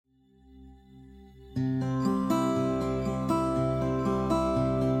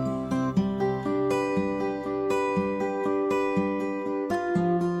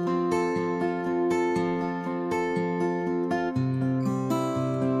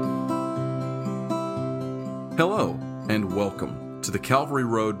Hello, and welcome to the Calvary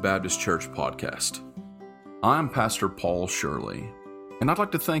Road Baptist Church podcast. I'm Pastor Paul Shirley, and I'd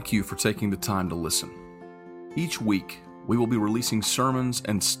like to thank you for taking the time to listen. Each week, we will be releasing sermons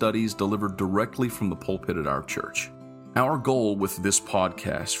and studies delivered directly from the pulpit at our church. Our goal with this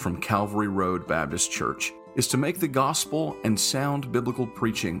podcast from Calvary Road Baptist Church is to make the gospel and sound biblical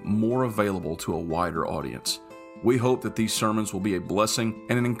preaching more available to a wider audience. We hope that these sermons will be a blessing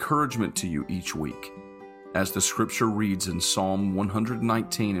and an encouragement to you each week. As the scripture reads in Psalm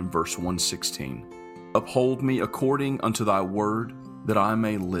 119 and verse 116, "Uphold me according unto thy word, that I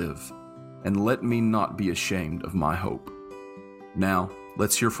may live, and let me not be ashamed of my hope." Now,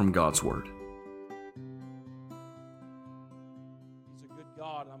 let's hear from God's word. He's a good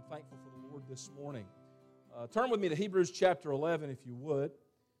God, and I'm thankful for the Lord this morning. Turn with me to Hebrews chapter 11, if you would.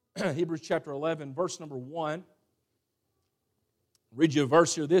 Hebrews chapter 11, verse number 1. Read you a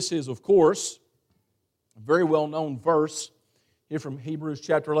verse here. This is, of course, a very well-known verse here from Hebrews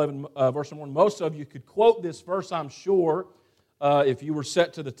chapter 11, verse number 1. Most of you could quote this verse, I'm sure, if you were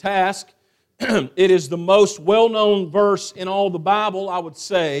set to the task. It is the most well-known verse in all the Bible, I would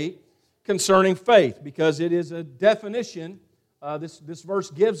say, concerning faith, because it is a definition. This verse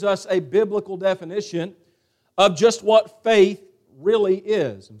gives us a biblical definition of just what faith really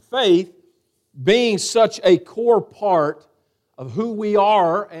is. And faith, being such a core part of who we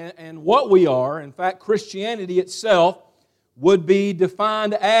are and what we are. In fact, Christianity itself would be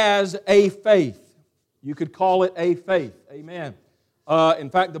defined as a faith. You could call it a faith. Amen. In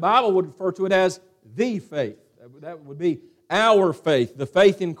fact, the Bible would refer to it as the faith. That would be our faith, the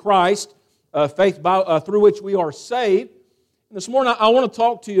faith in Christ, faith through which we are saved. And this morning, I want to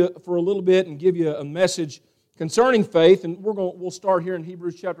talk to you for a little bit and give you a message concerning faith. And we'll start here in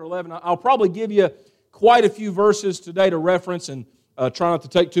Hebrews chapter 11. I'll probably give you quite a few verses today to reference, and try not to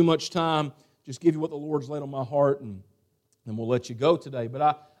take too much time. Just give you what the Lord's laid on my heart, and then we'll let you go today.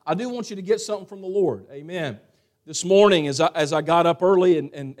 But I do want you to get something from the Lord. Amen. This morning, as I got up early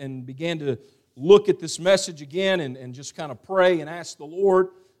and began to look at this message again and just kind of pray and ask the Lord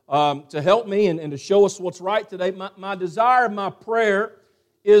to help me and to show us what's right today, my desire, my prayer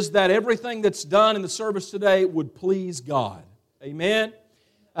is that everything that's done in the service today would please God. Amen.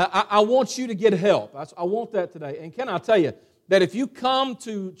 I want you to get help. I want that today. And can I tell you that if you come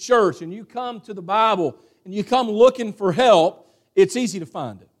to church and you come to the Bible and you come looking for help, it's easy to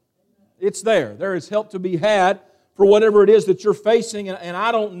find it. It's there. There is help to be had for whatever it is that you're facing. And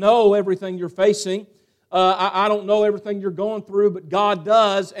I don't know everything you're facing. I don't know everything you're going through, but God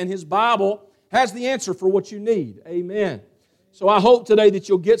does, and His Bible has the answer for what you need. Amen. So I hope today that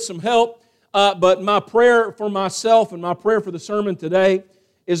you'll get some help. But my prayer for myself and my prayer for the sermon today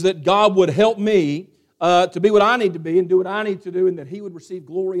is that God would help me to be what I need to be and do what I need to do, and that He would receive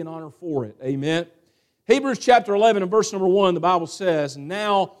glory and honor for it. Amen. Hebrews chapter 11 and verse number 1, the Bible says,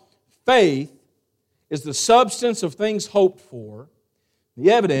 "Now faith is the substance of things hoped for, the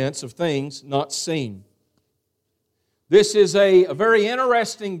evidence of things not seen." This is a very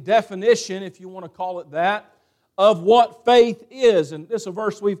interesting definition, if you want to call it that, of what faith is. And this is a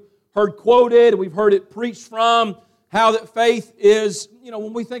verse we've heard quoted, we've heard it preached from, how that faith is,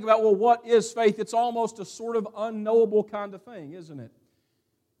 when we think about, well, what is faith? It's almost a sort of unknowable kind of thing, isn't it?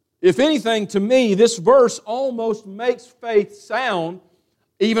 If anything, to me, this verse almost makes faith sound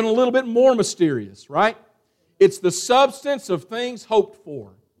even a little bit more mysterious, right? It's the substance of things hoped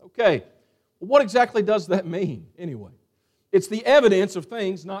for. Okay, well, what exactly does that mean, anyway? It's the evidence of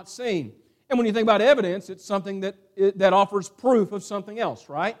things not seen. And when you think about evidence, it's something that offers proof of something else,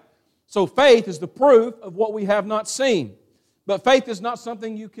 right? So faith is the proof of what we have not seen. But faith is not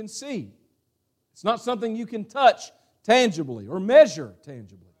something you can see. It's not something you can touch tangibly or measure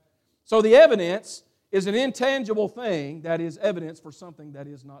tangibly. So the evidence is an intangible thing that is evidence for something that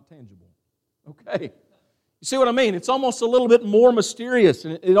is not tangible. Okay? You see what I mean? It's almost a little bit more mysterious,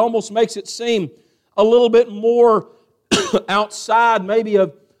 and it almost makes it seem a little bit more outside maybe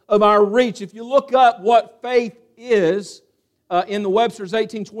of our reach. If you look up what faith is, in the Webster's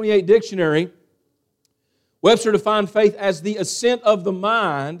 1828 dictionary, Webster defined faith as the assent of the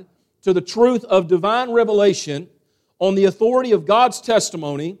mind to the truth of divine revelation on the authority of God's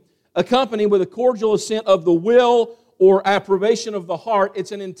testimony, accompanied with a cordial assent of the will or approbation of the heart.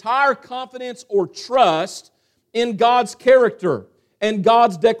 It's an entire confidence or trust in God's character and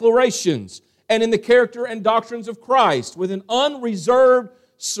God's declarations and in the character and doctrines of Christ, with an unreserved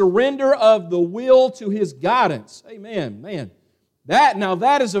surrender of the will to His guidance. Amen, man.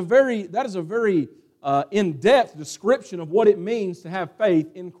 That is a very in-depth description of what it means to have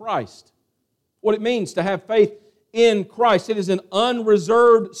faith in Christ. What it means to have faith in Christ. It is an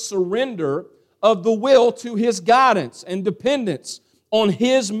unreserved surrender of the will to His guidance and dependence on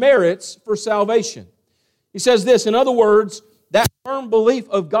His merits for salvation. He says this, in other words, that firm belief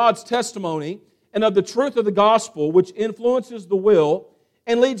of God's testimony and of the truth of the gospel, which influences the will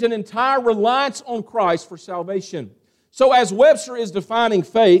and leads an entire reliance on Christ for salvation. So as Webster is defining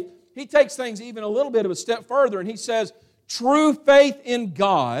faith, he takes things even a little bit of a step further, and he says, true faith in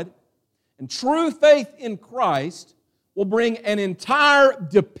God and true faith in Christ will bring an entire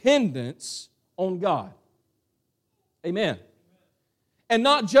dependence on God. Amen. And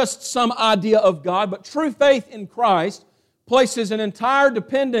not just some idea of God, but true faith in Christ places an entire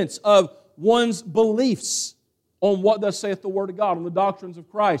dependence of one's beliefs on what thus saith the Word of God, on the doctrines of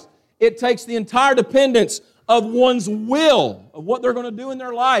Christ. It takes the entire dependence of one's will, of what they're going to do in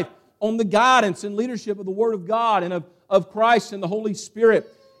their life, on the guidance and leadership of the Word of God and of Christ and the Holy Spirit.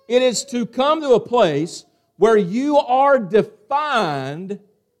 It is to come to a place where you are defined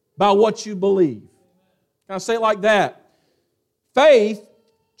by what you believe. Can I say it like that? Faith,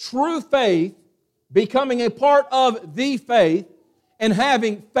 true faith, becoming a part of the faith and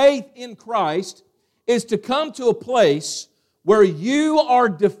having faith in Christ is to come to a place where you are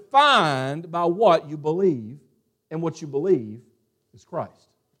defined by what you believe, and what you believe is Christ.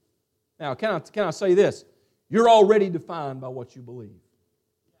 Now, can I say this? You're already defined by what you believe.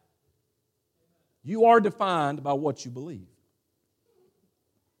 You are defined by what you believe.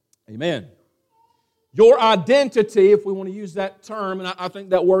 Amen. Your identity, if we want to use that term, and I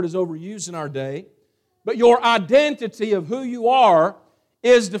think that word is overused in our day, but your identity of who you are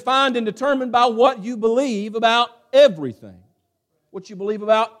is defined and determined by what you believe about everything. What you believe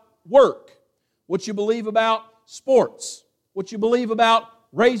about work, what you believe about sports, what you believe about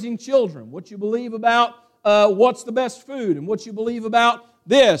raising children, what you believe about what's the best food, and what you believe about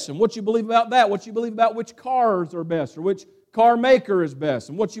this, and what you believe about that, what you believe about which cars are best, or which car maker is best,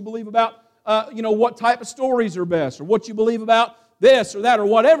 and what you believe about what type of stories are best, or what you believe about this or that, or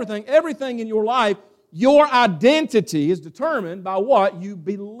what everything in your life, your identity is determined by what you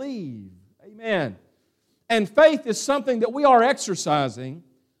believe. Amen. And faith is something that we are exercising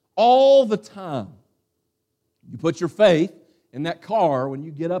all the time. You put your faith in that car when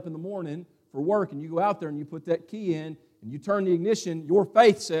you get up in the morning for work and you go out there and you put that key in and you turn the ignition, your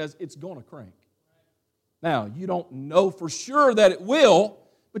faith says it's going to crank. Now, you don't know for sure that it will,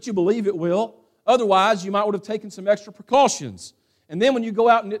 but you believe it will. Otherwise, you might would have taken some extra precautions. And then when you go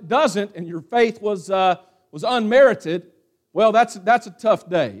out and it doesn't, and your faith was unmerited, well, that's a tough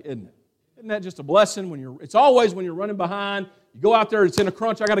day, isn't it? Isn't that just a blessing? It's always when you're running behind, you go out there, it's in a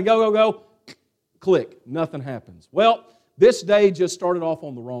crunch, I got to go, click, nothing happens. Well, this day just started off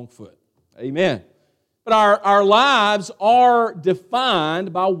on the wrong foot. Amen. But our lives are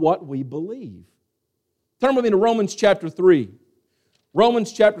defined by what we believe. Turn with me to Romans chapter 3.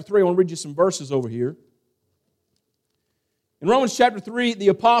 Romans chapter 3, I want to read you some verses over here. In Romans chapter 3, the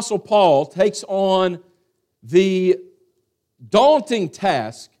Apostle Paul takes on the daunting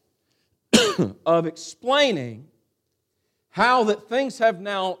task of explaining how that things have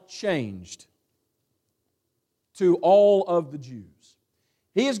now changed to all of the Jews.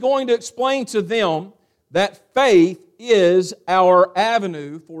 He is going to explain to them that faith is our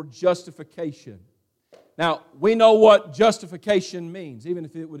avenue for justification. Now, we know what justification means. Even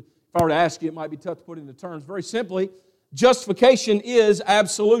if I were to ask you, it might be tough to put into terms. Very simply, justification is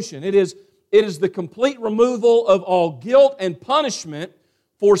absolution. It is the complete removal of all guilt and punishment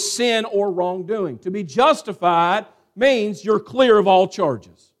for sin or wrongdoing. To be justified means you're clear of all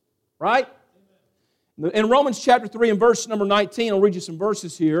charges. Right? In Romans chapter 3 and verse number 19, I'll read you some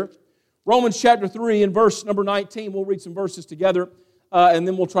verses here. Romans chapter 3 and verse number 19, we'll read some verses together, and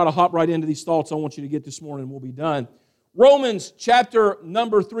then we'll try to hop right into these thoughts I want you to get this morning, and we'll be done. Romans chapter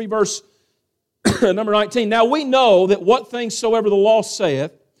number 3, verse number 19. Now we know that what things soever the law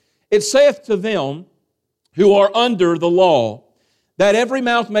saith, it saith to them who are under the law, that every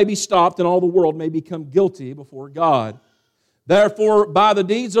mouth may be stopped and all the world may become guilty before God. Therefore, by the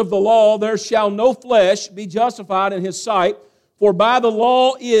deeds of the law there shall no flesh be justified in His sight, for by the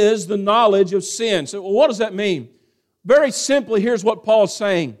law is the knowledge of sin. So what does that mean? Very simply, here's what Paul's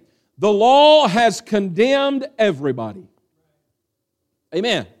saying. The law has condemned everybody.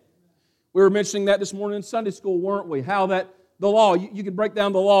 Amen. We were mentioning that this morning in Sunday school, weren't we? How that the law, you could break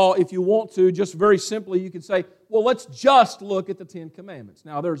down the law if you want to. Just very simply, you could say, well, let's just look at the Ten Commandments.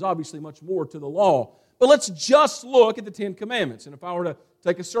 Now, there's obviously much more to the law, but let's just look at the Ten Commandments. And if I were to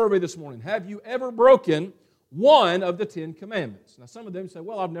take a survey this morning, have you ever broken one of the Ten Commandments? Now, some of them say,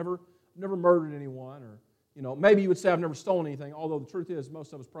 well, I've never murdered anyone, or maybe you would say I've never stolen anything, although the truth is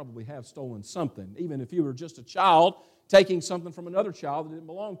most of us probably have stolen something. Even if you were just a child taking something from another child that didn't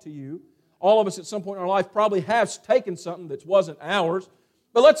belong to you, all of us at some point in our life probably have taken something that wasn't ours.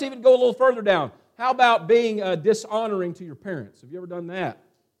 But let's even go a little further down. How about being dishonoring to your parents? Have you ever done that?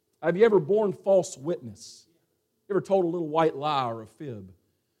 Have you ever borne false witness? You ever told a little white lie or a fib?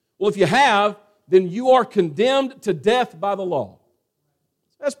 Well, if you have, then you are condemned to death by the law.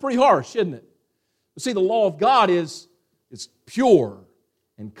 That's pretty harsh, isn't it? But see, the law of God is pure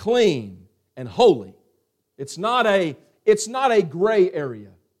and clean and holy. It's not a gray area.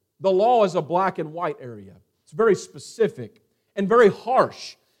 The law is a black and white area. It's very specific and very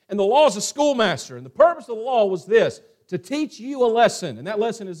harsh. And the law is a schoolmaster. And the purpose of the law was this, to teach you a lesson. And that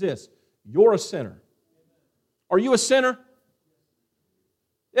lesson is this: you're a sinner. Are you a sinner?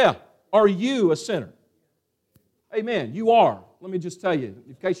 Yeah. Are you a sinner? Amen. You are. Let me just tell you,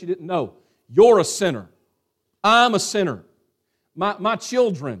 in case you didn't know, you're a sinner. I'm a sinner. My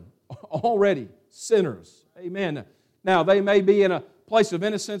children are already sinners. Amen. Now, they may be in a place of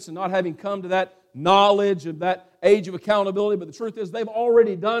innocence and not having come to that knowledge of that age of accountability, but the truth is they've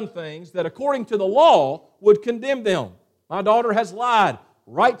already done things that, according to the law, would condemn them. My daughter has lied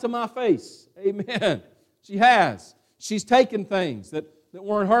right to my face. Amen. She has. She's taken things that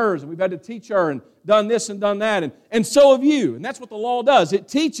weren't hers, and we've had to teach her and done this and done that, and so have you. And that's what the law does. It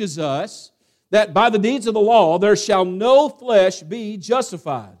teaches us that by the deeds of the law there shall no flesh be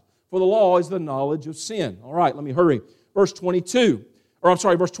justified, for the law is the knowledge of sin. All right, let me hurry. Verse 21.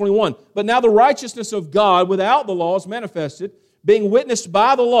 But now the righteousness of God without the law is manifested, being witnessed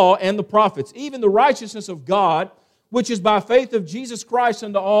by the law and the prophets, even the righteousness of God, which is by faith of Jesus Christ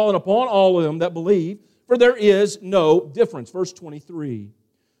unto all and upon all of them that believe, for there is no difference. Verse 23.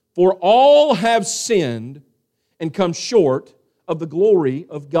 For all have sinned and come short of the glory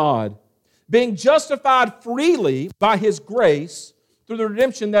of God, being justified freely by His grace through the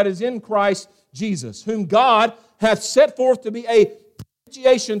redemption that is in Christ Jesus, whom God hath set forth to be a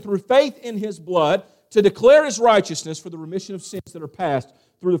propitiation through faith in His blood, to declare His righteousness for the remission of sins that are past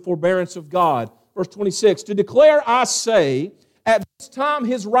through the forbearance of God. Verse 26, to declare, I say, at this time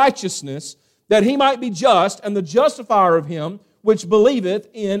His righteousness, that He might be just and the justifier of him which believeth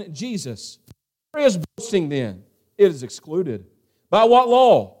in Jesus. Where is boasting then? It is excluded. By what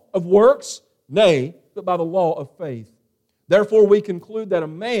law? Of works? Nay, but by the law of faith. Therefore we conclude that a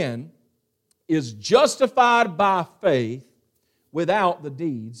man is justified by faith without the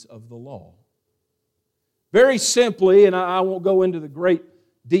deeds of the law. Very simply, and I won't go into the great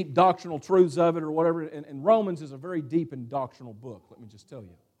deep doctrinal truths of it or whatever, and Romans is a very deep and doctrinal book, let me just tell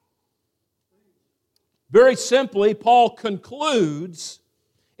you. Very simply, Paul concludes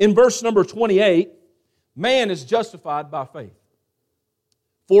in verse number 28, man is justified by faith.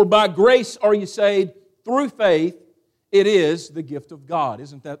 For by grace are you saved through faith, it is the gift of God.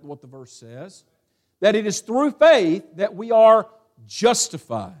 Isn't that what the verse says? That it is through faith that we are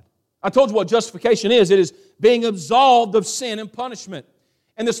justified. I told you what justification is. It is being absolved of sin and punishment.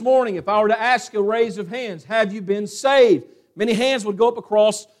 And this morning, if I were to ask a raise of hands, have you been saved? Many hands would go up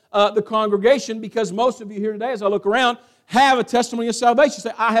across the congregation, because most of you here today, as I look around, have a testimony of salvation.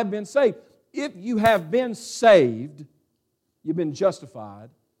 Say, I have been saved. If you have been saved, you've been justified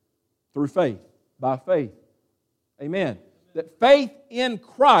through faith, by faith. Amen. That faith in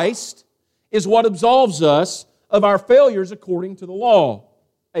Christ is what absolves us of our failures according to the law.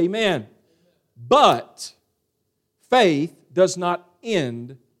 Amen. But faith does not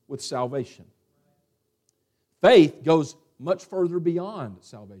end with salvation. Faith goes much further beyond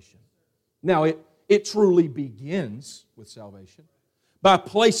salvation. Now, it truly begins with salvation by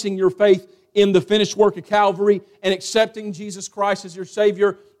placing your faith in the finished work of Calvary and accepting Jesus Christ as your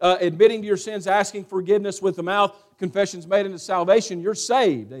Savior, admitting to your sins, asking forgiveness with the mouth, confessions made unto salvation. You're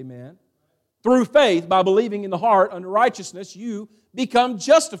saved, amen. Through faith, by believing in the heart unto righteousness, you become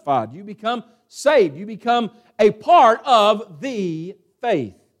justified. You become saved. You become a part of the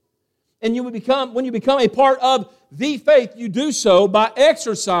faith. And when you become a part of the faith, you do so by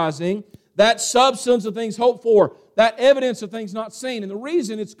exercising that substance of things hoped for, that evidence of things not seen. And the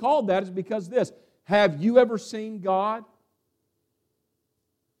reason it's called that is because this. Have you ever seen God?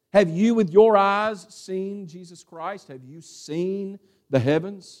 Have you with your eyes seen Jesus Christ? Have you seen the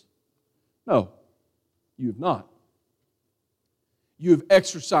heavens? No, you have not. You have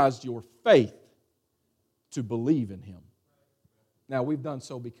exercised your faith to believe in Him. Now, we've done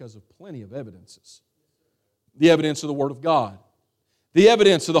so because of plenty of evidences. The evidence of the Word of God. The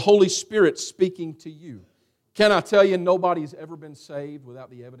evidence of the Holy Spirit speaking to you. Can I tell you, nobody's ever been saved without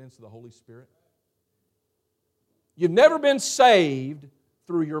the evidence of the Holy Spirit? You've never been saved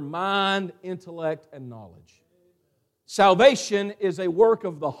through your mind, intellect, and knowledge. Salvation is a work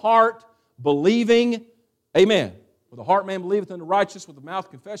of the heart, believing, amen, With the heart man believeth unto righteousness, with the mouth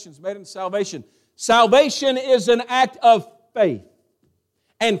confession is made unto salvation. Salvation is an act of faith.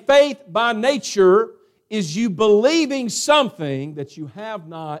 And faith by nature is you believing something that you have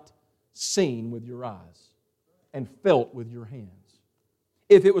not seen with your eyes and felt with your hands.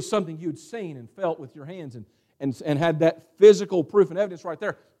 If it was something you'd seen and felt with your hands and had that physical proof and evidence right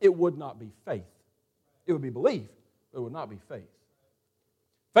there, it would not be faith. It would be belief, but it would not be faith.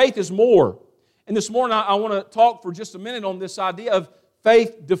 Faith is more. And this morning I want to talk for just a minute on this idea of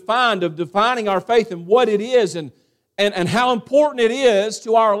faith defined, of defining our faith and what it is and how important it is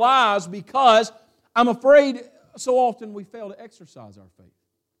to our lives, because I'm afraid so often we fail to exercise our faith.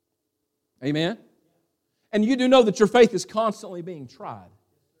 Amen? And you do know that your faith is constantly being tried.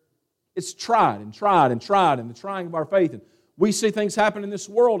 It's tried and tried and tried in the trying of our faith. And we see things happen in this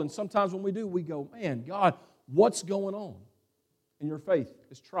world, and sometimes when we do, we go, man, God, what's going on? And your faith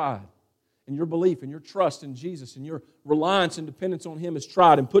is tried. And your belief and your trust in Jesus and your reliance and dependence on Him is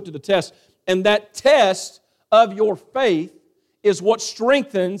tried and put to the test. And that test of your faith is what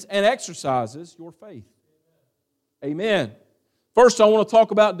strengthens and exercises your faith. Amen. First, I want to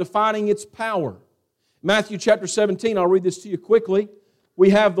talk about defining its power. Matthew chapter 17, I'll read this to you quickly. We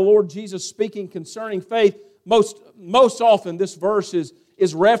have the Lord Jesus speaking concerning faith. Most often this verse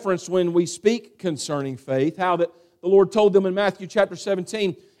is referenced when we speak concerning faith, how that the Lord told them in Matthew chapter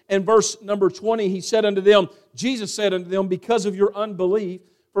 17, and verse number 20, He said unto them, Jesus said unto them, because of your unbelief,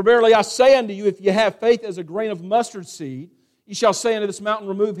 for verily I say unto you, if you have faith as a grain of mustard seed, ye shall say unto this mountain,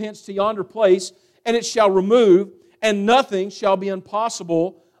 remove hence to yonder place, and it shall remove, and nothing shall be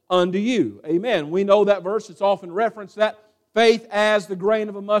impossible unto you. Amen. We know that verse. It's often referenced. That faith as the grain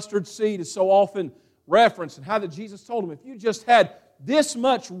of a mustard seed is so often referenced. And how that Jesus told them, if you just had this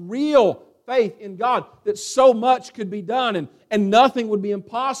much real faith in God, that so much could be done and nothing would be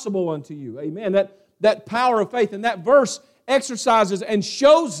impossible unto you. Amen. That power of faith. And that verse exercises and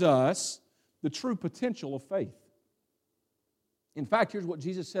shows us the true potential of faith. In fact, here's what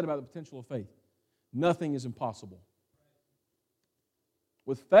Jesus said about the potential of faith. Nothing is impossible.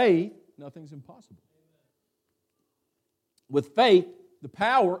 With faith, nothing's impossible. With faith, the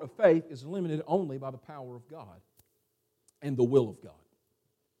power of faith is limited only by the power of God and the will of God.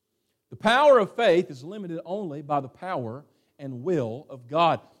 The power of faith is limited only by the power and will of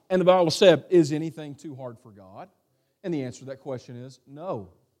God. And the Bible said, is anything too hard for God? And the answer to that question is no.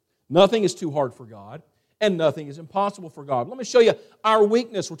 Nothing is too hard for God, and nothing is impossible for God. Let me show you our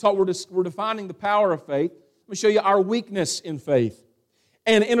weakness. We're defining the power of faith. Let me show you our weakness in faith.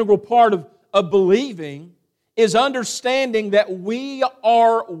 An integral part of believing is understanding that we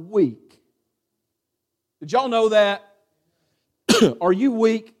are weak. Did y'all know that? Are you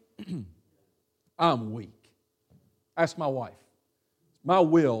weak? I'm weak. Ask my wife. My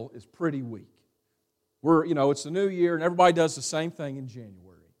will is pretty weak. It's the new year and everybody does the same thing in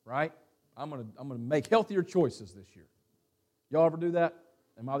January, right? I'm gonna make healthier choices this year. Y'all ever do that?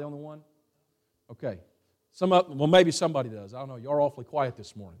 Am I the only one? Okay. Maybe somebody does. I don't know. Y'all are awfully quiet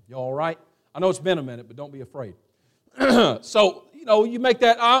this morning. Y'all all right? I know it's been a minute, but don't be afraid. So, you make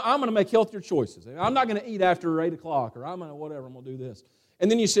that, I'm going to make healthier choices. I'm not going to eat after 8 o'clock, or I'm going to do this. And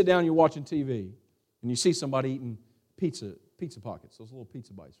then you sit down, you're watching TV, and you see somebody eating pizza pockets, those little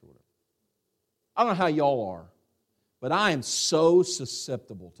pizza bites or whatever. I don't know how y'all are, but I am so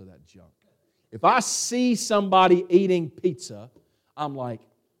susceptible to that junk. If I see somebody eating pizza, I'm like,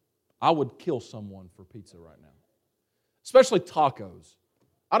 I would kill someone for pizza right now. Especially tacos.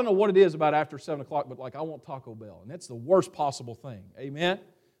 I don't know what it is about after 7 o'clock, but I want Taco Bell, and that's the worst possible thing. Amen?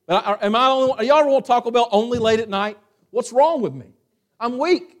 But am I the only one? Y'all ever want Taco Bell only late at night? What's wrong with me? I'm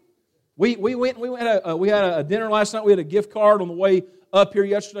weak. We had a dinner last night. We had a gift card on the way up here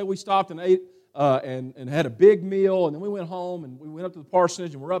yesterday. We stopped and ate and had a big meal, and then we went home and we went up to the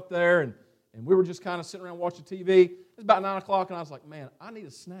parsonage and we're up there and we were just kind of sitting around watching TV. It was about 9 o'clock, and I was like, man, I need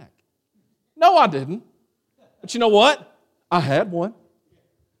a snack. No, I didn't. But you know what? I had one.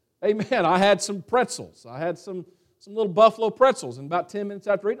 Amen. I had some pretzels. I had some little buffalo pretzels. And about 10 minutes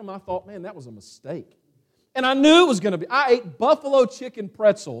after eating them, I thought, man, that was a mistake. And I knew it was going to be. I ate buffalo chicken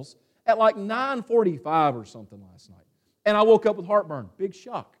pretzels at 9:45 or something last night. And I woke up with heartburn. Big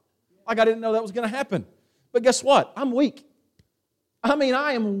shock. I didn't know that was going to happen. But guess what? I'm weak. I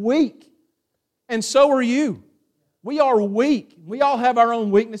am weak. And so are you. We are weak. We all have our own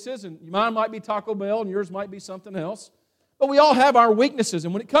weaknesses. And mine might be Taco Bell and yours might be something else. But we all have our weaknesses,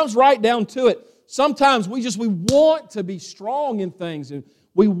 and when it comes right down to it, sometimes we want to be strong in things, and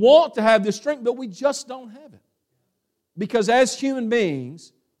we want to have this strength, but we just don't have it. Because as human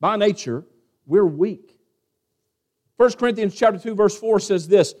beings, by nature, we're weak. 1 Corinthians chapter 2, verse 4 says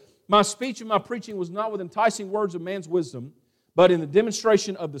this, My speech and my preaching was not with enticing words of man's wisdom, but in the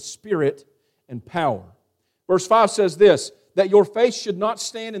demonstration of the Spirit and power. Verse 5 says this, that your faith should not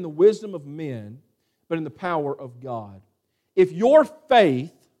stand in the wisdom of men, but in the power of God. If your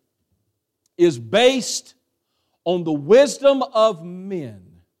faith is based on the wisdom of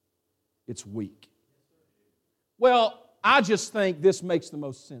men, it's weak. Well, I just think this makes the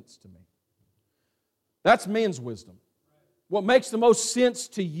most sense to me. That's men's wisdom. What makes the most sense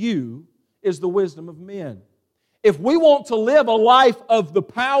to you is the wisdom of men. If we want to live a life of the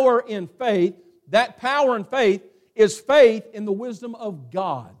power in faith, that power in faith is faith in the wisdom of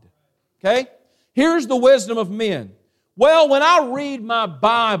God. Okay? Here's the wisdom of men. Well, when I read my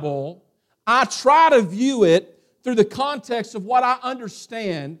Bible, I try to view it through the context of what I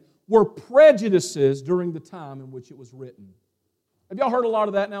understand were prejudices during the time in which it was written. Have y'all heard a lot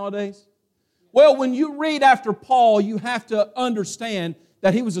of that nowadays? Well, when you read after Paul, you have to understand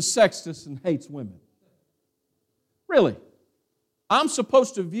that he was a sexist and hates women. Really? I'm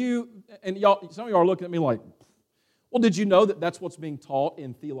supposed to view, and y'all, some of y'all are looking at me like, well, did you know that that's what's being taught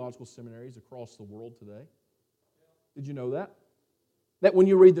in theological seminaries across the world today? Did you know that? That when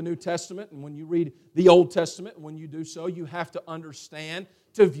you read the New Testament and when you read the Old Testament, when you do so, you have to understand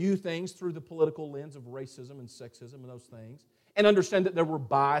to view things through the political lens of racism and sexism and those things, and understand that there were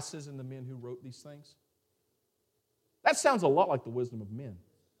biases in the men who wrote these things. That sounds a lot like the wisdom of men,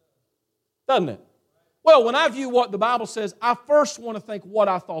 doesn't it? Well, when I view what the Bible says, I first want to think what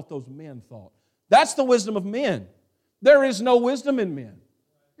I thought those men thought. That's the wisdom of men. There is no wisdom in men.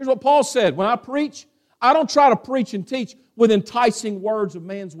 Here's what Paul said, when I preach, I don't try to preach and teach with enticing words of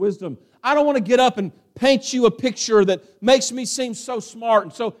man's wisdom. I don't want to get up and paint you a picture that makes me seem so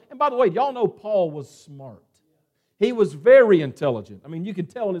smart. And by the way, y'all know Paul was smart. He was very intelligent. I mean, you can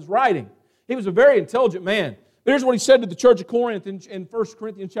tell in his writing. He was a very intelligent man. But here's what he said to the church of Corinth in 1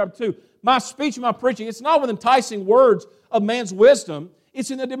 Corinthians chapter 2. My speech and my preaching, it's not with enticing words of man's wisdom.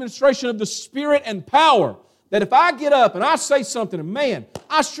 It's in the demonstration of the Spirit and power. That if I get up and I say something, and man,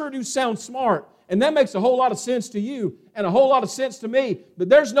 I sure do sound smart, and that makes a whole lot of sense to you and a whole lot of sense to me, but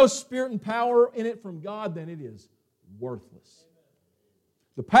there's no Spirit and power in it from God, then it is worthless.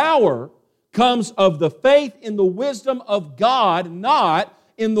 The power comes of the faith in the wisdom of God, not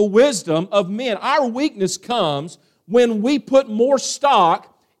in the wisdom of men. Our weakness comes when we put more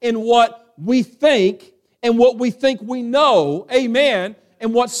stock in what we think and what we think we know, amen,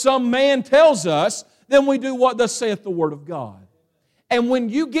 and what some man tells us, than we do what thus saith the Word of God. And when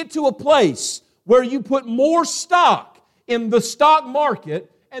you get to a place where you put more stock in the stock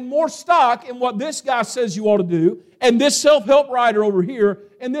market and more stock in what this guy says you ought to do, and this self-help writer over here,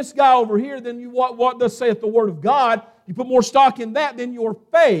 and this guy over here, then you what thus saith the Word of God, you put more stock in that, then your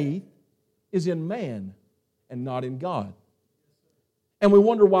faith is in man and not in God. And we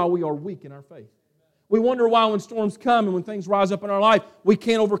wonder why we are weak in our faith. We wonder why when storms come and when things rise up in our life, we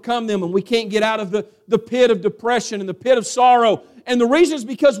can't overcome them and we can't get out of the pit of depression and the pit of sorrow. And the reason is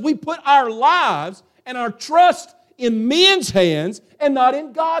because we put our lives and our trust in men's hands and not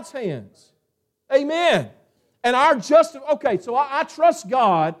in God's hands. Amen. And so I trust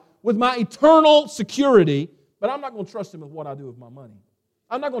God with my eternal security, but I'm not going to trust Him with what I do with my money.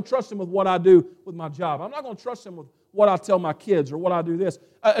 I'm not going to trust Him with what I do with my job. I'm not going to trust Him with what I tell my kids or what I do this.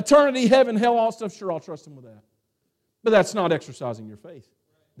 Eternity, heaven, hell, all stuff, sure, I'll trust Him with that. But that's not exercising your faith.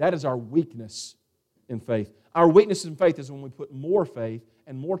 That is our weakness in faith. Our weakness in faith is when we put more faith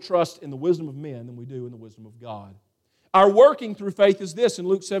and more trust in the wisdom of men than we do in the wisdom of God. Our working through faith is this in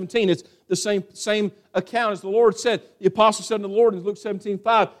Luke 17. It's the same account as the Lord said. The apostle said to the Lord in Luke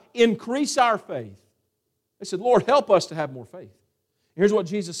 17:5, increase our faith. They said, Lord, help us to have more faith. Here's what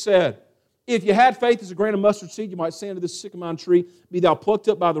Jesus said. If you had faith as a grain of mustard seed, you might say unto this sycamore tree, be thou plucked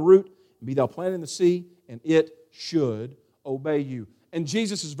up by the root, and be thou planted in the sea, and it should obey you. And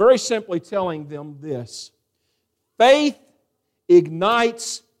Jesus is very simply telling them this. Faith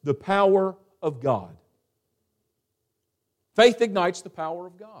ignites the power of God. Faith ignites the power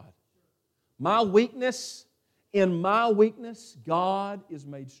of God. In my weakness, God is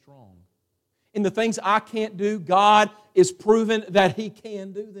made strong. In the things I can't do, God is proven that He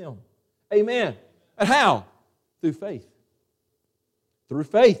can do them. Amen. And how? Through faith. Through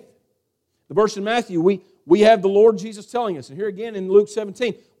faith. The verse in Matthew, we have the Lord Jesus telling us, and here again in Luke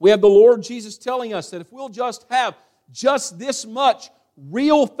 17, we have the Lord Jesus telling us that if we'll just have just this much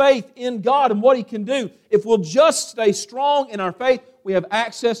real faith in God and what He can do, if we'll just stay strong in our faith, we have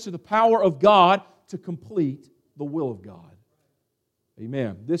access to the power of God to complete the will of God.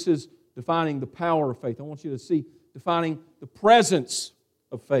 Amen. This is defining the power of faith. I want you to see defining the presence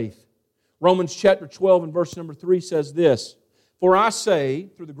of faith. Romans chapter 12 and verse number 3 says this, For I say,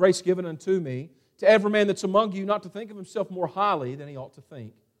 through the grace given unto me, to every man that's among you, not to think of himself more highly than he ought to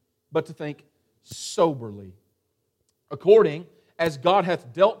think, but to think soberly, according as God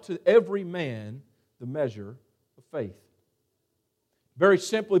hath dealt to every man the measure of faith. Very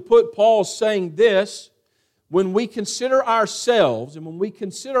simply put, Paul's saying this: when we consider ourselves and when we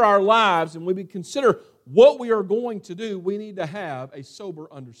consider our lives and when we consider what we are going to do, we need to have a sober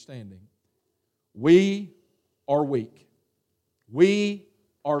understanding. We are weak. We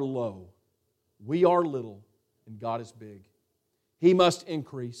are low. We are little, and God is big. He must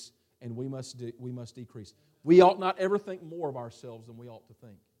increase, and we must decrease. We ought not ever think more of ourselves than we ought to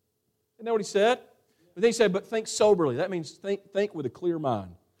think. Isn't that what he said? But then he said, but think soberly. That means think with a clear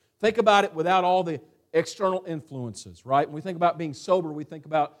mind. Think about it without all the external influences, right? When we think about being sober, we think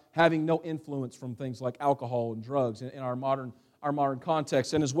about having no influence from things like alcohol and drugs in our modern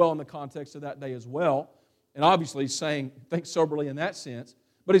context, and as well in the context of that day as well. And obviously he's saying think soberly in that sense.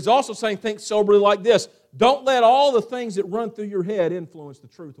 But he's also saying think soberly like this: don't let all the things that run through your head influence the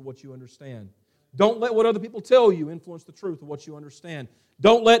truth of what you understand. Don't let what other people tell you influence the truth of what you understand.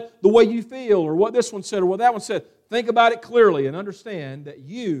 Don't let the way you feel or what this one said or what that one said. Think about it clearly and understand that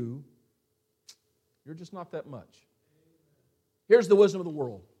you're just not that much. Here's the wisdom of the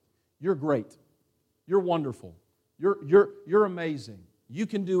world. You're great. You're wonderful. You're amazing. You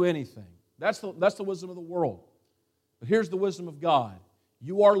can do anything. That's the wisdom of the world. But here's the wisdom of God.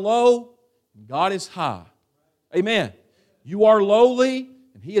 You are low, and God is high. Amen. You are lowly,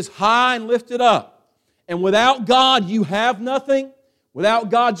 and He is high and lifted up. And without God, you have nothing. Without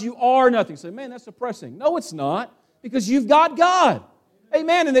God, you are nothing. Say, man, that's depressing. No, it's not, because you've got God.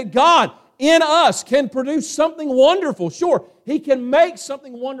 Amen. And that God in us can produce something wonderful. Sure, He can make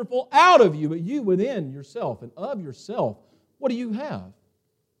something wonderful out of you, but you within yourself and of yourself, what do you have?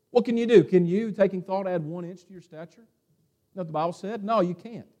 What can you do? Can you, taking thought, add 1 inch to your stature? You know what the Bible said? No, you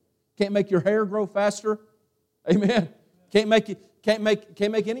can't. Can't make your hair grow faster. Amen. Can't make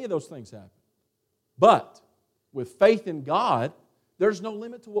any of those things happen. But with faith in God, there's no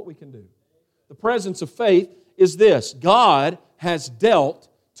limit to what we can do. The presence of faith is this: God has dealt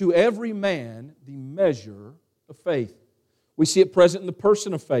to every man the measure of faith. We see it present in the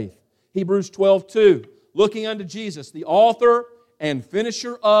person of faith. Hebrews 12:2, looking unto Jesus, the author and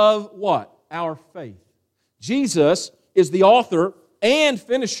finisher of what? Our faith. Jesus is the author and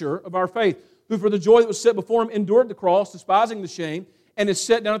finisher of our faith, who for the joy that was set before Him endured the cross, despising the shame, and is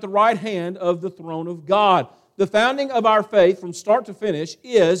set down at the right hand of the throne of God. The founding of our faith from start to finish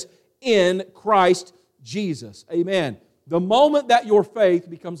is in Christ Jesus. Amen. The moment that your faith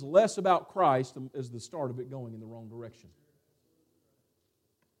becomes less about Christ is the start of it going in the wrong direction.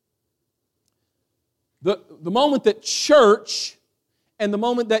 The moment that church and the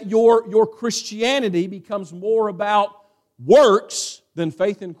moment that your Christianity becomes more about works than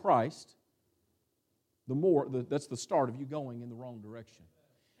faith in Christ, that's the start of you going in the wrong direction.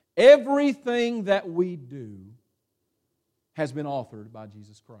 Everything that we do has been authored by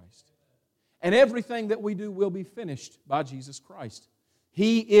Jesus Christ. And everything that we do will be finished by Jesus Christ.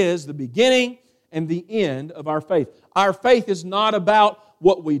 He is the beginning and the end of our faith. Our faith is not about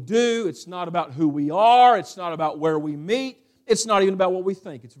what we do. It's not about who we are. It's not about where we meet. It's not even about what we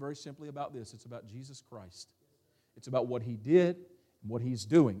think. It's very simply about this. It's about Jesus Christ. It's about what He did and what He's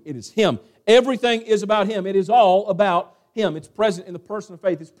doing. It is Him. Everything is about Him. It is all about Him. It's present in the person of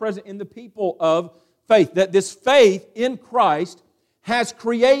faith. It's present in the people of faith. That this faith in Christ has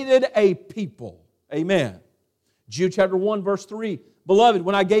created a people. Amen. Jude chapter 1 verse 3. Beloved,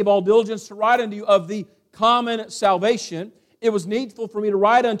 when I gave all diligence to write unto you of the common salvation, it was needful for me to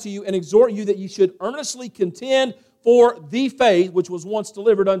write unto you and exhort you that you should earnestly contend for the faith which was once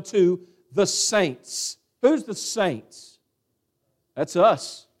delivered unto the saints. Who's the saints? That's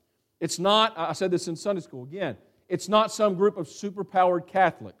us. It's not, I said this in Sunday school again, it's not some group of superpowered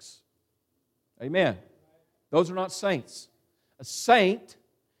Catholics. Amen. Those are not saints. A saint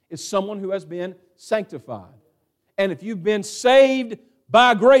is someone who has been sanctified. And if you've been saved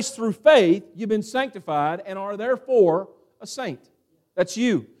by grace through faith, you've been sanctified and are therefore a saint. That's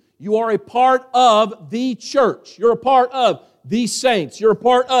you. You are a part of the church. You're a part of the saints. You're a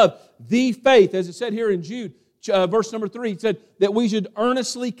part of the faith. As it said here in Jude, verse number 3, it said that we should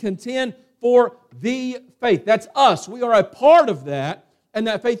earnestly contend for the faith. That's us. We are a part of that, and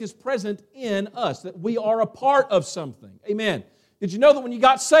that faith is present in us, that we are a part of something. Amen. Did you know that when you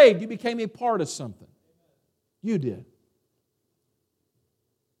got saved, you became a part of something? You did.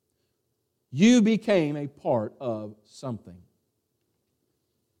 You became a part of something.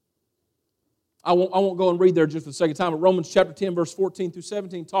 I won't go and read there just for the sake of time, but Romans chapter 10, verse 14 through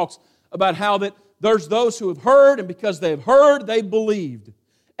 17 talks about how that There's those who have heard, and because they have heard, they believed.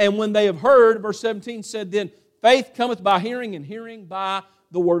 And when they have heard, verse 17 said, then faith cometh by hearing, and hearing by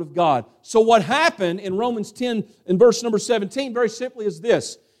the Word of God. So what happened in Romans 10 in verse number 17 very simply is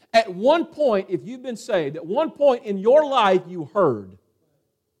this. At one point, if you've been saved, at one point in your life you heard.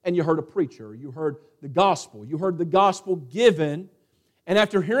 And you heard a preacher, you heard the gospel. You heard the gospel given. And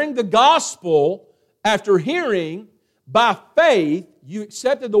after hearing the gospel, after hearing, by faith, you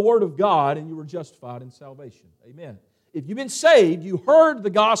accepted the Word of God and you were justified in salvation. Amen. If you've been saved, you heard the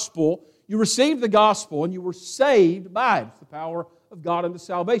gospel, you received the gospel, and you were saved by it. It's the power of God unto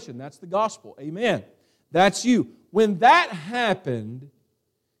salvation. That's the gospel. Amen. That's you. When that happened,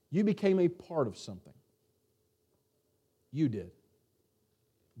 you became a part of something. You did.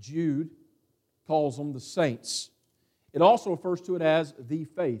 Jude calls them the saints. It also refers to it as the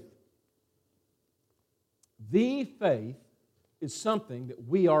faith. The faith is something that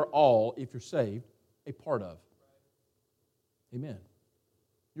we are all, if you're saved, a part of. Amen.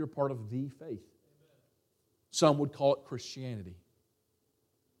 You're a part of the faith. Some would call it Christianity.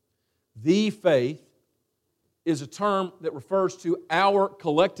 The faith is a term that refers to our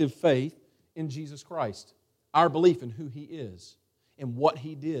collective faith in Jesus Christ. Our belief in who He is and what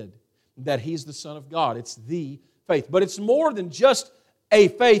He did, that He's the Son of God. It's the faith. But it's more than just a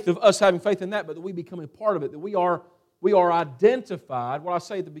faith of us having faith in that, but that we become a part of it, that we are identified, what I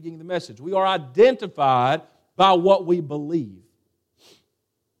say at the beginning of the message, we are identified by what we believe.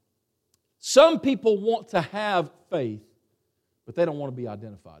 Some people want to have faith, but they don't want to be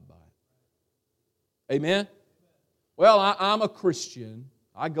identified by it. Amen? Well, I'm a Christian.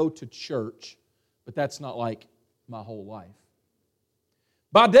 I go to church, but that's not like my whole life.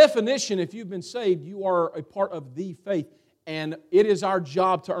 By definition, if you've been saved, you are a part of the faith, and it is our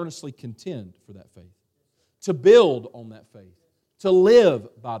job to earnestly contend for that faith, to build on that faith, to live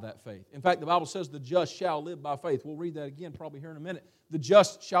by that faith. In fact, the Bible says the just shall live by faith. We'll read that again probably here in a minute. The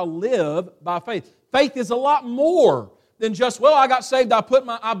just shall live by faith. Faith is a lot more than just, well, I got saved,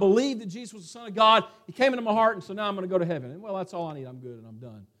 I believed that Jesus was the Son of God, He came into my heart, and so now I'm going to go to heaven. And well, that's all I need, I'm good and I'm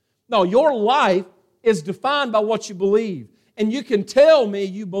done. No, your life is defined by what you believe. And you can tell me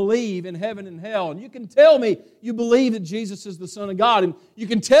you believe in heaven and hell. And you can tell me you believe that Jesus is the Son of God. And you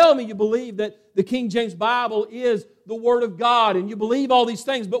can tell me you believe that the King James Bible is the Word of God. And you believe all these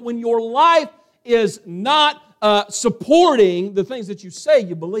things. But when your life is not supporting the things that you say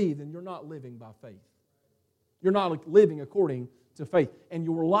you believe, then you're not living by faith. You're not living according to faith. And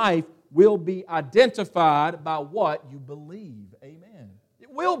your life will be identified by what you believe. Amen. It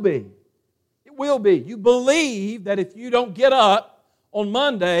will be. It will be. You believe that if you don't get up on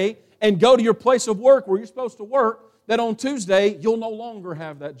Monday and go to your place of work where you're supposed to work, that on Tuesday you'll no longer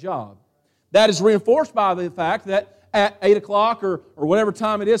have that job. That is reinforced by the fact that at 8 o'clock or whatever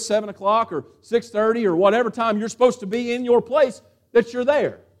time it is, 7 o'clock or 6:30 or whatever time you're supposed to be in your place, that you're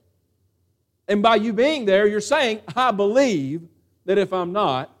there. And by you being there, you're saying, I believe that if I'm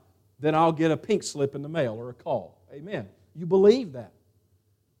not, then I'll get a pink slip in the mail or a call. Amen. You believe that.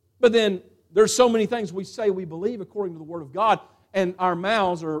 But then there's so many things we say we believe according to the Word of God, and our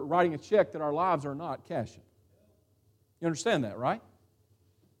mouths are writing a check that our lives are not cashing. You understand that, right?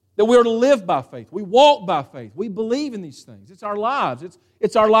 That we are to live by faith. We walk by faith. We believe in these things. It's our lives.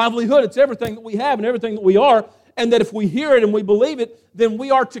 It's our livelihood. It's everything that we have and everything that we are. And that if we hear it and we believe it, then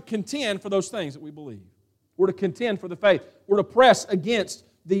we are to contend for those things that we believe. We're to contend for the faith. We're to press against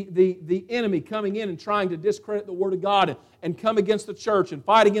the enemy coming in and trying to discredit the Word of God and come against the church and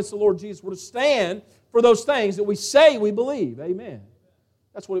fight against the Lord Jesus. We're to stand for those things that we say we believe. Amen.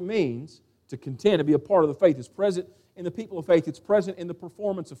 That's what it means to contend, to be a part of the faith. It's present in the people of faith. It's present in the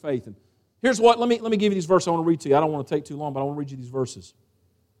performance of faith. And here's what, let me give you these verses I want to read to you. I don't want to take too long, but I want to read you these verses.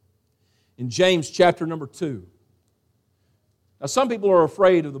 In James chapter number 2. Now, some people are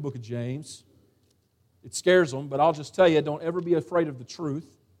afraid of the book of James. It scares them, but I'll just tell you, don't ever be afraid of the truth.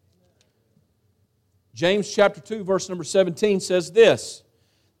 James chapter 2, verse number 17 says this,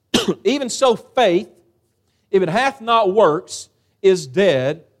 Even so faith, if it hath not works, is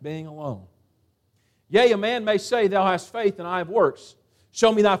dead, being alone. Yea, a man may say, Thou hast faith, and I have works.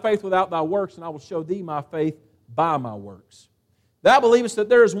 Show me thy faith without thy works, and I will show thee my faith by my works. Thou believest that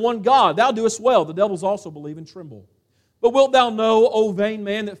there is one God. Thou doest well. The devils also believe and tremble. But wilt thou know, O vain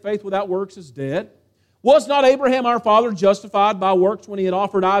man, that faith without works is dead? Was not Abraham our father justified by works when he had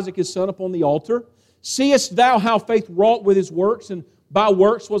offered Isaac his son upon the altar? Seest thou how faith wrought with his works, and by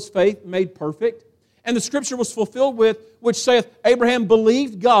works was faith made perfect? And the Scripture was fulfilled with, which saith, Abraham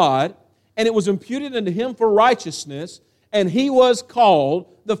believed God, and it was imputed unto him for righteousness, and he was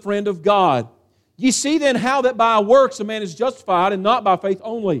called the friend of God. Ye see then how that by works a man is justified, and not by faith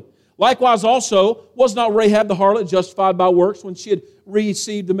only. Likewise also, was not Rahab the harlot justified by works when she had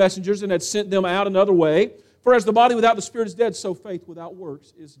received the messengers and had sent them out another way? For as the body without the Spirit is dead, so faith without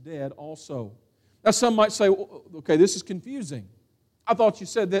works is dead also. Now some might say, okay, this is confusing. I thought you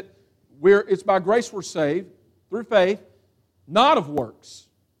said that it's by grace we're saved, through faith, not of works.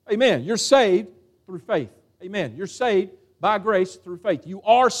 Amen. You're saved through faith. Amen. You're saved by grace through faith. You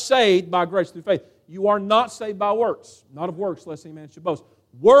are saved by grace through faith. You are not saved by works. Not of works, lest any man should boast.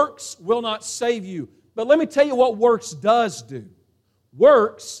 Works will not save you. But let me tell you what works does do.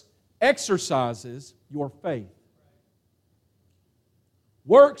 Works exercises your faith.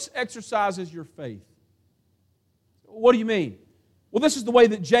 Works exercises your faith. What do you mean? Well, this is the way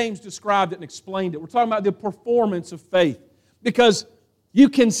that James described it and explained it. We're talking about the performance of faith. Because you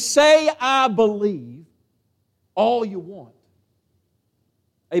can say, I believe, all you want.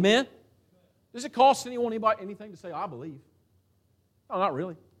 Amen? Does it cost anybody anything to say, I believe? No, not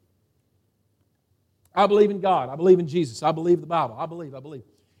really. I believe in God. I believe in Jesus. I believe the Bible. I believe.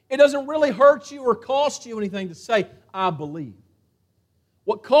 It doesn't really hurt you or cost you anything to say, I believe.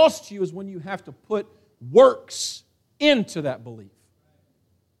 What costs you is when you have to put works into that belief.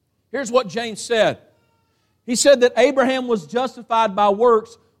 Here's what James said. He said that Abraham was justified by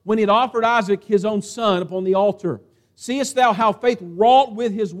works when he had offered Isaac his own son upon the altar. Seest thou how faith wrought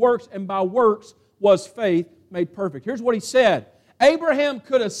with his works, and by works was faith made perfect. Here's what he said. Abraham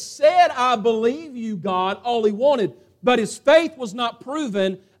could have said, I believe you, God, all he wanted, but his faith was not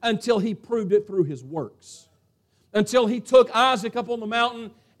proven until he proved it through his works. Until he took Isaac up on the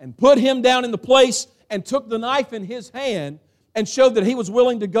mountain and put him down in the place and took the knife in his hand and showed that he was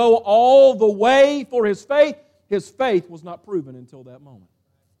willing to go all the way for his faith was not proven until that moment.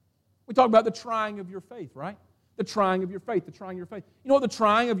 We talk about the trying of your faith, right? The trying of your faith, the trying of your faith. You know what the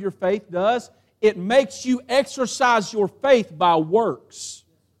trying of your faith does? It makes you exercise your faith by works.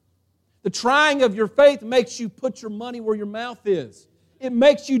 The trying of your faith makes you put your money where your mouth is. It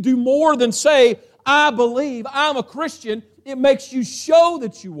makes you do more than say, I believe, I'm a Christian. It makes you show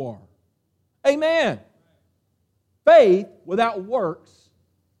that you are. Amen. Faith without works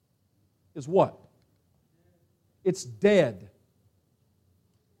is what? It's dead.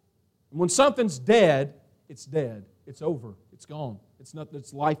 And when something's dead, it's dead. It's over. It's gone.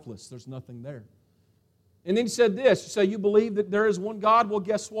 It's lifeless. There's nothing there. And then he said this. You say, you believe that there is one God? Well,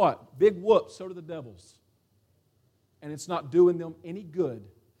 guess what? Big whoop, so do the devils. And it's not doing them any good.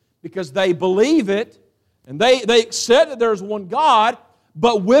 Because they believe it, and they accept that there's one God,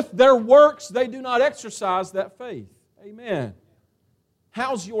 but with their works, they do not exercise that faith. Amen.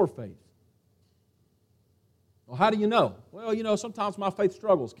 How's your faith? Well, how do you know? Well, sometimes my faith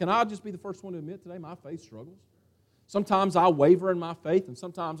struggles. Can I just be the first one to admit today my faith struggles? Sometimes I waver in my faith, and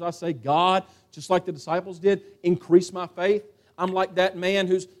sometimes I say, God, just like the disciples did, increase my faith. I'm like that man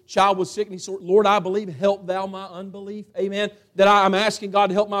whose child was sick, and he said, Lord, I believe, help thou my unbelief. Amen. That I'm asking God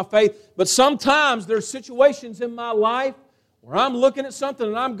to help my faith. But sometimes there's situations in my life where I'm looking at something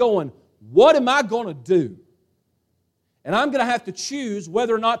and I'm going, what am I going to do? And I'm going to have to choose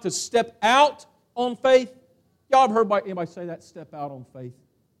whether or not to step out on faith. Y'all have heard anybody say that, step out on faith?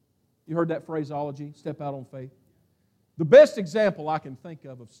 You heard that phraseology, step out on faith? The best example I can think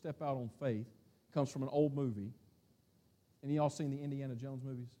of step out on faith comes from an old movie. And y'all seen the Indiana Jones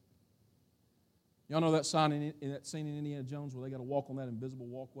movies? Y'all know that scene in Indiana Jones where they got to walk on that invisible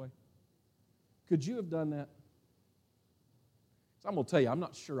walkway? Could you have done that? So I'm going to tell you, I'm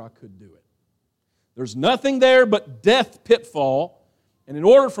not sure I could do it. There's nothing there but death pitfall. And in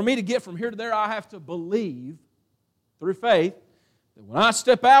order for me to get from here to there, I have to believe through faith that when I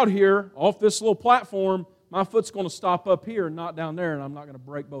step out here off this little platform, my foot's going to stop up here and not down there, and I'm not going to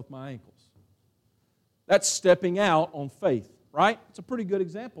break both my ankles. That's stepping out on faith, right? It's a pretty good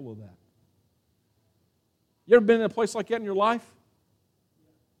example of that. You ever been in a place like that in your life?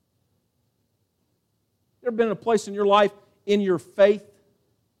 You ever been in a place in your life, in your faith,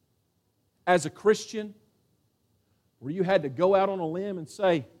 as a Christian, where you had to go out on a limb and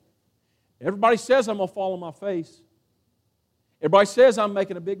say, everybody says I'm going to fall on my face. Everybody says I'm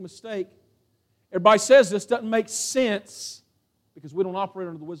making a big mistake. Everybody says this doesn't make sense because we don't operate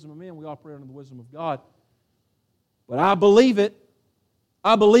under the wisdom of men, we operate under the wisdom of God. But I believe it.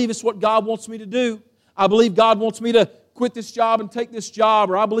 I believe it's what God wants me to do. I believe God wants me to quit this job and take this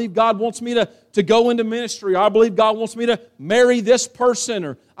job, or I believe God wants me to go into ministry, or I believe God wants me to marry this person,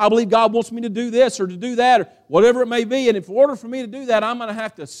 or I believe God wants me to do this or to do that, or whatever it may be. And if in order for me to do that, I'm going to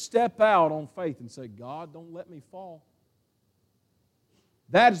have to step out on faith and say, God, don't let me fall.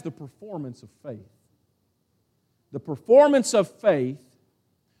 That is the performance of faith. The performance of faith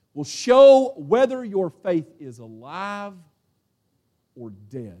will show whether your faith is alive or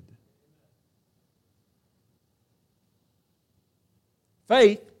dead.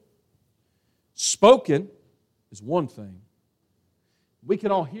 Faith, spoken, is one thing. We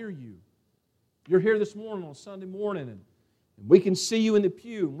can all hear you. You're here this morning on Sunday morning, and we can see you in the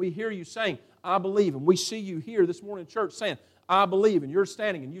pew, and we hear you saying, I believe. And we see you here this morning in church saying, I believe. And you're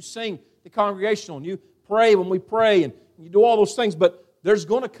standing, and you sing the congregational, and you pray when we pray, and you do all those things. But there's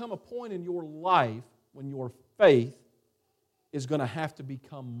going to come a point in your life when your faith is going to have to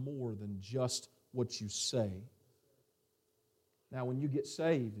become more than just what you say. Now, when you get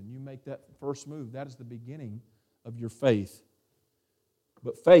saved and you make that first move, that is the beginning of your faith.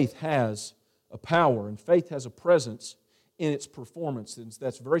 But faith has a power, and faith has a presence in its performance. And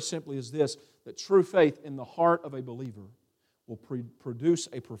that's very simply is this, that true faith in the heart of a believer will produce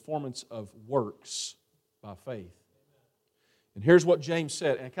a performance of works by faith. And here's what James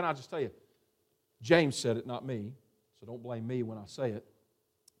said, and can I just tell you, James said it, not me, so don't blame me when I say it,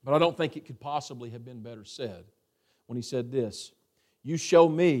 but I don't think it could possibly have been better said when he said this, you show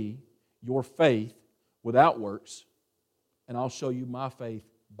me your faith without works, and I'll show you my faith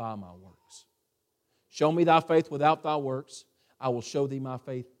by my works. Show me thy faith without thy works, I will show thee my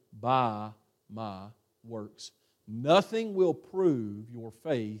faith by my works. Nothing will prove your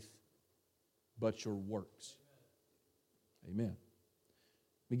faith but your works. Amen.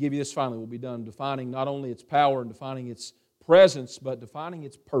 Let me give you this finally. We'll be done defining not only its power and defining its presence, but defining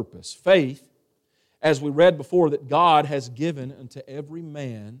its purpose. Faith, as we read before, that God has given unto every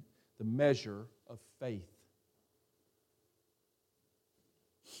man the measure of faith.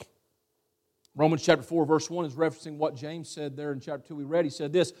 Romans chapter 4, verse 1 is referencing what James said there in chapter 2 we read. He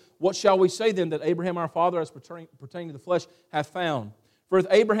said this, what shall we say then that Abraham our father, as pertaining to the flesh, hath found? For if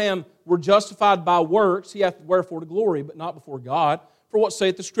Abraham were justified by works, he hath wherefore to glory, but not before God. For what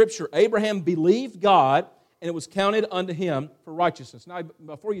saith the Scripture? Abraham believed God, and it was counted unto him for righteousness. Now,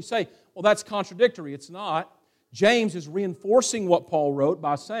 before you say, well, that's contradictory, it's not. James is reinforcing what Paul wrote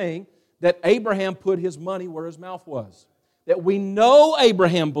by saying that Abraham put his money where his mouth was. That we know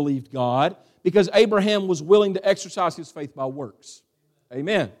Abraham believed God because Abraham was willing to exercise his faith by works.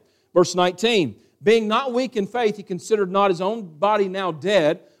 Amen. Verse 19, being not weak in faith, he considered not his own body now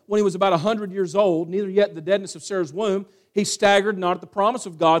dead, when he was about 100 years old, neither yet the deadness of Sarah's womb. He staggered not at the promise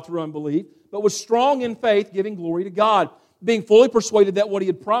of God through unbelief, but was strong in faith, giving glory to God, being fully persuaded that what he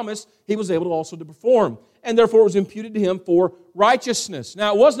had promised, he was able also to perform. And therefore it was imputed to him for righteousness.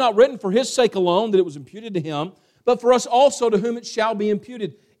 Now it was not written for his sake alone that it was imputed to him, but for us also to whom it shall be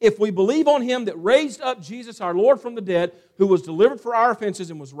imputed. If we believe on him that raised up Jesus our Lord from the dead, who was delivered for our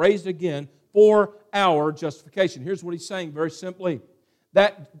offenses and was raised again for our justification. Here's what he's saying very simply.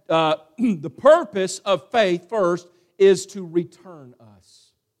 That the purpose of faith first is to return us.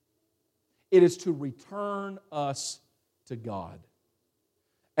 It is to return us to God.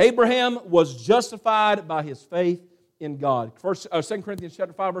 Abraham was justified by his faith in God. 2 Corinthians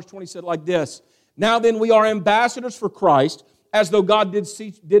chapter 5, verse 20 said like this, now then we are ambassadors for Christ, as though God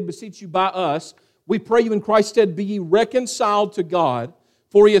did beseech you by us. We pray you in Christ's stead, be ye reconciled to God,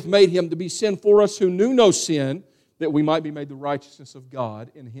 for he hath made him to be sin for us who knew no sin, that we might be made the righteousness of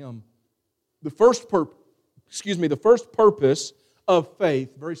God in him. The first purpose of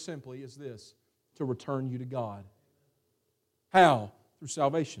faith, very simply, is this, to return you to God. How? Through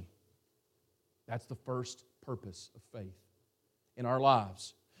salvation. That's the first purpose of faith in our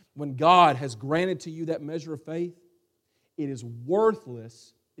lives. When God has granted to you that measure of faith, it is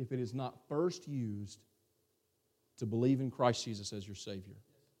worthless if it is not first used to believe in Christ Jesus as your Savior.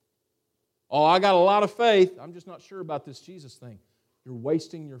 Oh, I got a lot of faith. I'm just not sure about this Jesus thing. You're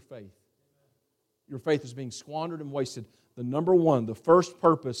wasting your faith. Your faith is being squandered and wasted. The number one, the first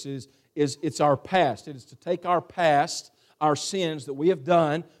purpose is it's our past. It is to take our past, our sins that we have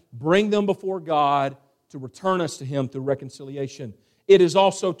done, bring them before God to return us to Him through reconciliation. It is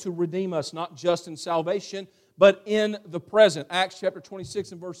also to redeem us, not just in salvation, but in the present. Acts chapter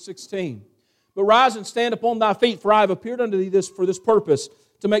 26 and verse 16. But rise and stand upon thy feet, for I have appeared unto thee for this purpose,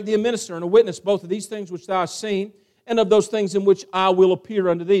 to make thee a minister and a witness both of these things which thou hast seen, and of those things in which I will appear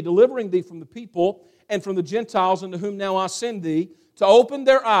unto thee, delivering thee from the people and from the Gentiles unto whom now I send thee, to open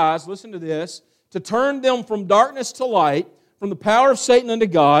their eyes, listen to this, to turn them from darkness to light, from the power of Satan unto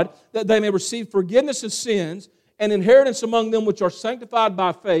God, that they may receive forgiveness of sins and inheritance among them which are sanctified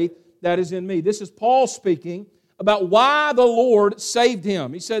by faith that is in me. This is Paul speaking about why the Lord saved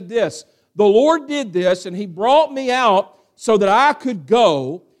him. He said this, the Lord did this and He brought me out so that I could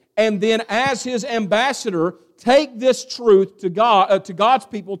go and then as His ambassador take this truth to God, to God's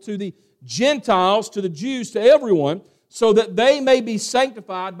people, to the Gentiles, to the Jews, to everyone, so that they may be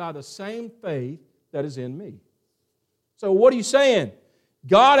sanctified by the same faith that is in me. So what are you saying?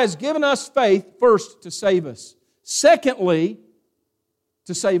 God has given us faith first to save us. Secondly,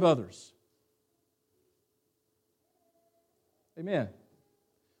 to save others. Amen.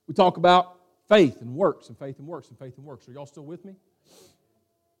 We talk about faith and works and faith and works and faith and works. Are y'all still with me?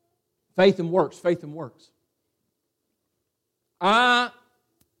 Faith and works, faith and works.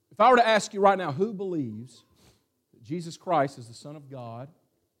 If I were to ask you right now, who believes that Jesus Christ is the Son of God,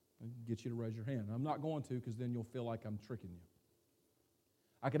 I can get you to raise your hand. I'm not going to, because then you'll feel like I'm tricking you.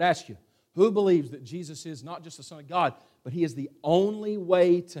 I could ask you, who believes that Jesus is not just the Son of God, but He is the only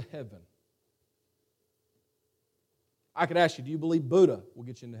way to heaven? I could ask you, do you believe Buddha will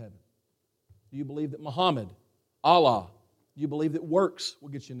get you into heaven? Do you believe that Muhammad, Allah, do you believe that works will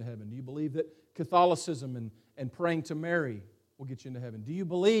get you into heaven? Do you believe that Catholicism and praying to Mary will get you into heaven? Do you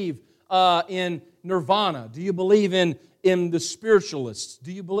believe in nirvana? Do you believe in the spiritualists?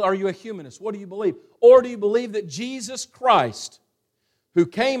 Are you a humanist? What do you believe? Or do you believe that Jesus Christ, who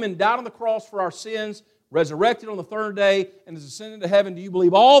came and died on the cross for our sins, resurrected on the third day, and is ascended to heaven, do you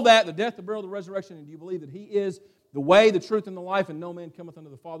believe all that, the death, the burial, the resurrection, and do you believe that He is the way, the truth, and the life, and no man cometh unto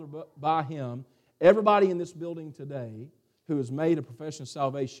the Father but by Him? Everybody in this building today who has made a profession of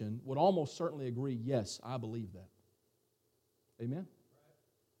salvation would almost certainly agree, yes, I believe that. Amen?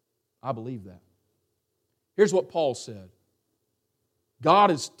 I believe that. Here's what Paul said. God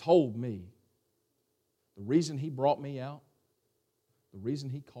has told me the reason He brought me out, the reason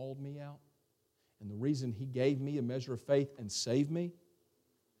He called me out, and the reason He gave me a measure of faith and saved me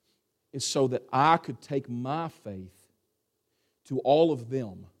is so that I could take my faith to all of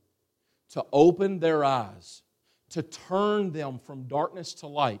them, to open their eyes, to turn them from darkness to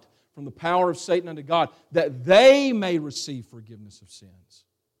light, from the power of Satan unto God, that they may receive forgiveness of sins.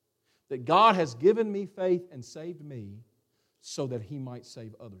 That God has given me faith and saved me so that He might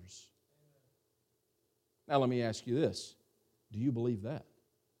save others. Now let me ask you this. Do you believe that?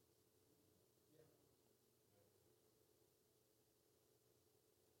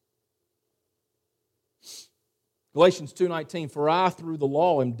 Galatians 2:19, for I through the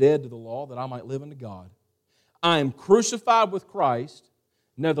law am dead to the law, that I might live unto God. I am crucified with Christ,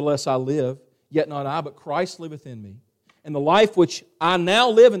 nevertheless I live, yet not I, but Christ liveth in me. And the life which I now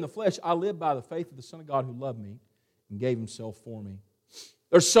live in the flesh, I live by the faith of the Son of God who loved me and gave Himself for me.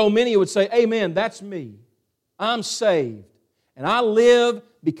 There's so many who would say, amen, that's me. I'm saved. And I live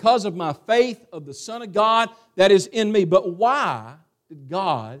because of my faith of the Son of God that is in me. But why did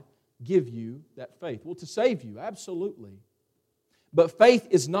God give you that faith? Well, to save you, absolutely. But faith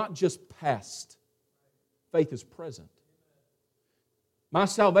is not just past. Faith is present. My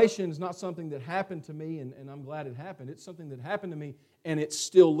salvation is not something that happened to me and I'm glad it happened. It's something that happened to me and it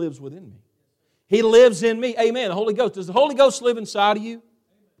still lives within me. He lives in me. Amen. The Holy Ghost. Does the Holy Ghost live inside of you?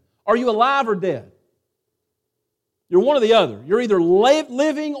 Are you alive or dead? You're one or the other. You're either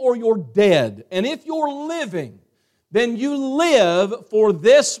living or you're dead. And if you're living, then you live for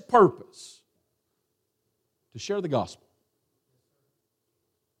this purpose, to share the gospel.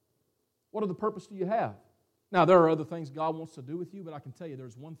 What other purpose do you have? Now, there are other things God wants to do with you, but I can tell you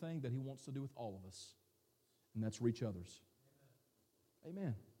there's one thing that He wants to do with all of us, and that's reach others.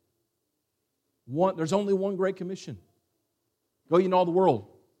 Amen. There's only one Great Commission. Go ye into all the world.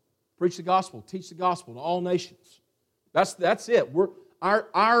 Preach the gospel. Teach the gospel to all nations. That's it.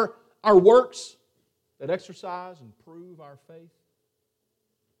 Our works that exercise and prove our faith.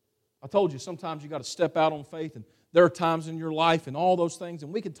 I told you sometimes you got to step out on faith, and there are times in your life and all those things,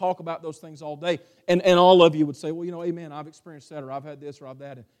 and we could talk about those things all day, and all of you would say, well, you know, amen, I've experienced that, or I've had this, or I've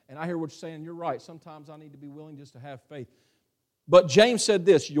that, and I hear what you're saying, you're right. Sometimes I need to be willing just to have faith. But James said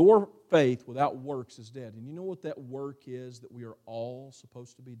this, your faith without works is dead. And you know what that work is that we are all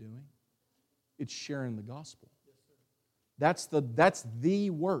supposed to be doing? It's sharing the gospel. That's the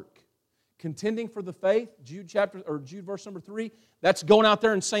work. Contending for the faith, Jude verse number 3, that's going out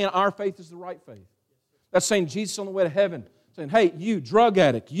there and saying our faith is the right faith. That's saying Jesus is on the way to heaven. Saying, hey, you drug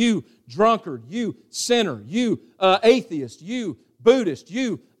addict, you drunkard, you sinner, you atheist, you Buddhist,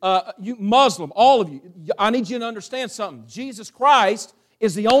 you Muslim, all of you. I need you to understand something. Jesus Christ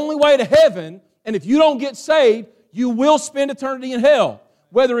is the only way to heaven, and if you don't get saved, you will spend eternity in hell.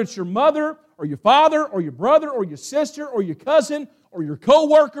 Whether it's your mother or your father or your brother or your sister or your cousin or your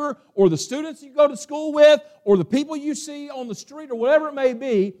coworker or the students you go to school with or the people you see on the street or whatever it may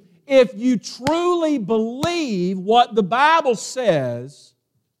be, if you truly believe what the Bible says,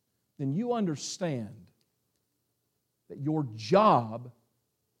 then you understand that your job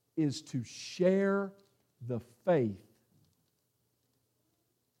is to share the faith.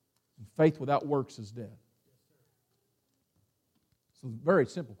 And faith without works is dead. It's a very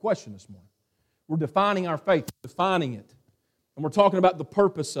simple question this morning. We're defining our faith, defining it. And we're talking about the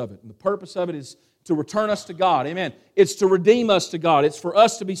purpose of it. And the purpose of it is to return us to God. Amen. It's to redeem us to God. It's for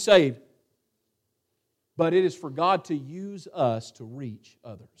us to be saved. But it is for God to use us to reach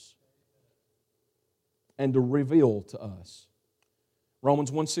others and to reveal to us.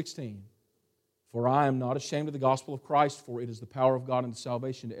 Romans 1:16, for I am not ashamed of the gospel of Christ, for it is the power of God unto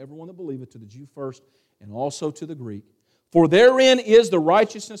salvation to everyone that believeth, to the Jew first, and also to the Greek. For therein is the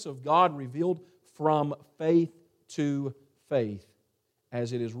righteousness of God revealed from faith to faith,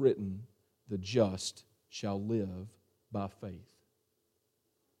 as it is written, the just shall live by faith.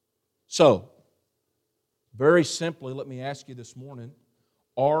 So, very simply, let me ask you this morning,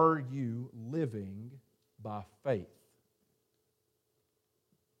 are you living by faith?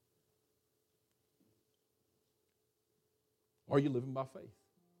 Are you living by faith?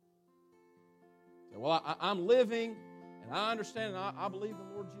 Well, I'm living, and I understand, and I believe in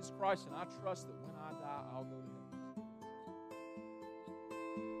the Lord Jesus Christ, and I trust that when I die, I'll go to heaven.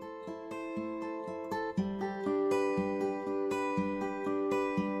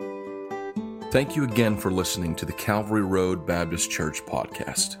 Thank you again for listening to the Calvary Road Baptist Church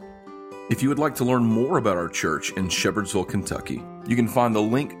podcast. If you would like to learn more about our church in Shepherdsville, Kentucky, you can find the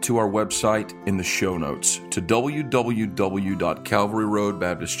link to our website in the show notes to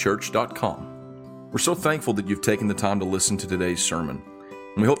www.calvaryroadbaptistchurch.com. We're so thankful that you've taken the time to listen to today's sermon,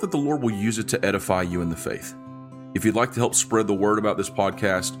 and we hope that the Lord will use it to edify you in the faith. If you'd like to help spread the word about this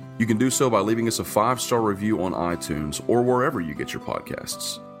podcast, you can do so by leaving us a 5-star review on iTunes or wherever you get your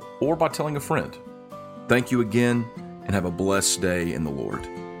podcasts, or by telling a friend. Thank you again, and have a blessed day in the Lord.